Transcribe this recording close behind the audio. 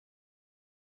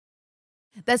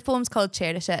This poem's called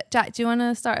Cherish It. Jack, do you want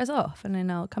to start us off and then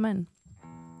I'll come in?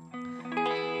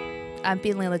 I've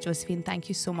been Leyla Josephine. Thank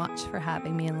you so much for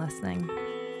having me and listening.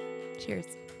 Cheers.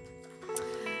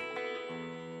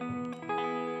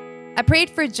 I prayed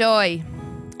for joy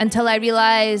until I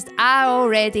realised I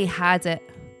already had it.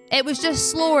 It was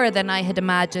just slower than I had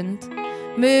imagined,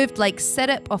 moved like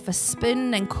syrup off a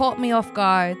spoon and caught me off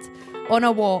guard. On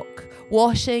a walk,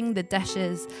 washing the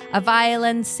dishes, a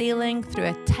violin sailing through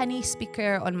a tinny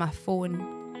speaker on my phone.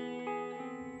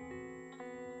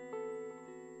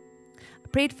 I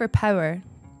prayed for power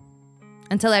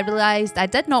until I realised I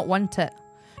did not want it.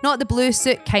 Not the blue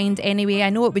suit kind anyway. I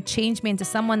know it would change me into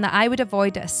someone that I would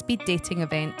avoid at a speed dating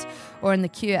event or in the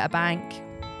queue at a bank.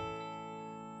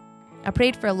 I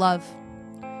prayed for love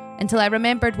until I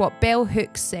remembered what Bell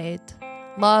Hooks said.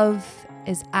 Love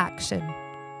is action.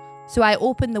 So I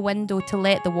opened the window to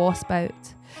let the wasp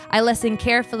out. I listen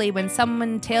carefully when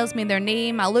someone tells me their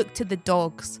name. I look to the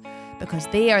dogs because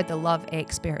they are the love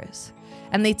experts.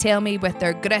 And they tell me with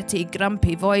their gritty,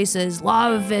 grumpy voices,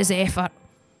 love is effort.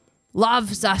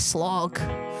 Love's a slog.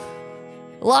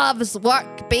 Love's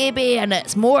work, baby, and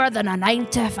it's more than a 9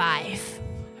 to 5.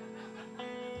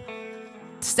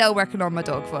 Still working on my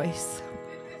dog voice.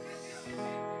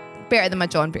 Better than my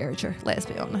John Berger, let's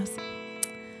be honest.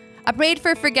 I prayed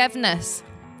for forgiveness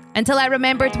until I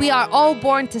remembered we are all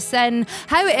born to sin.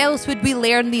 How else would we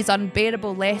learn these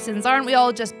unbearable lessons? Aren't we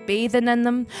all just bathing in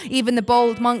them? Even the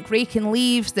bald monk raking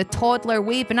leaves, the toddler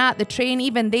waving at the train,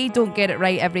 even they don't get it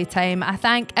right every time. I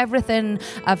thank everything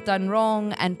I've done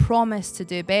wrong and promise to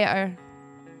do better.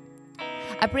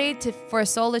 I prayed for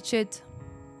solitude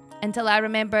until I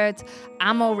remembered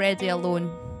I'm already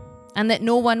alone. And that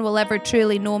no one will ever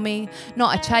truly know me.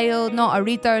 Not a child, not a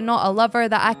reader, not a lover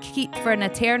that I keep for an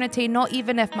eternity. Not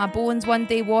even if my bones one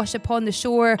day wash upon the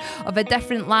shore of a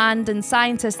different land and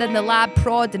scientists in the lab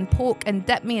prod and poke and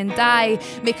dip me and die,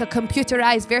 make a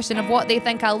computerized version of what they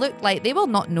think I look like. They will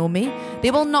not know me. They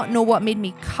will not know what made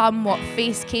me come, what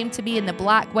face came to me in the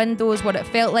black windows, what it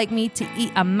felt like me to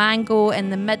eat a mango in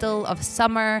the middle of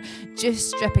summer,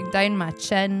 juice dripping down my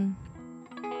chin.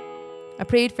 I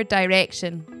prayed for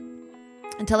direction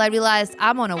until I realised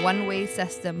I'm on a one-way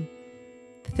system.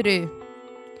 Through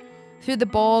the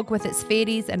bog with its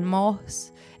fairies and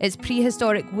moss, its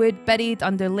prehistoric wood buried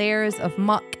under layers of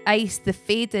muck, ice, the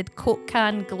faded Coke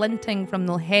can glinting from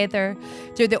the heather,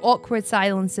 through the awkward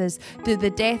silences, through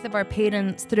the death of our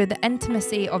parents, through the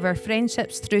intimacy of our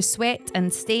friendships, through sweat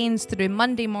and stains, through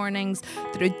Monday mornings,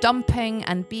 through dumping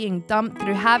and being dumped,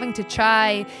 through having to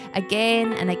try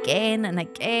again and again and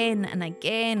again and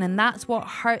again, and that's what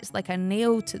hurts like a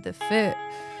nail to the foot.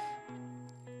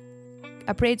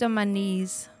 I prayed on my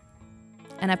knees,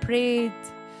 and I prayed,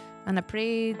 and I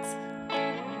prayed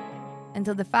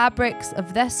until the fabrics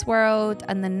of this world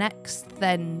and the next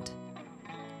thinned.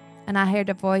 And I heard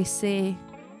a voice say,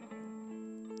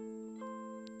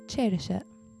 cherish it.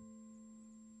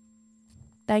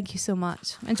 Thank you so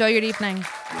much. Enjoy your evening.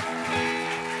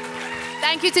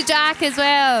 Thank you to Jack as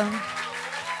well.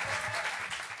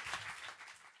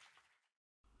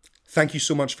 Thank you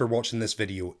so much for watching this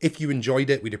video. If you enjoyed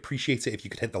it, we'd appreciate it if you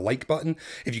could hit the like button,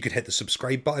 if you could hit the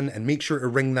subscribe button, and make sure to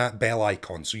ring that bell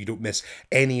icon so you don't miss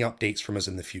any updates from us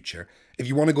in the future. If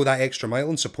you want to go that extra mile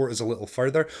and support us a little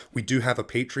further, we do have a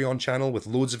Patreon channel with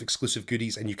loads of exclusive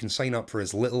goodies, and you can sign up for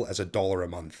as little as $1 a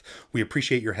month. We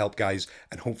appreciate your help, guys,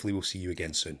 and hopefully we'll see you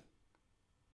again soon.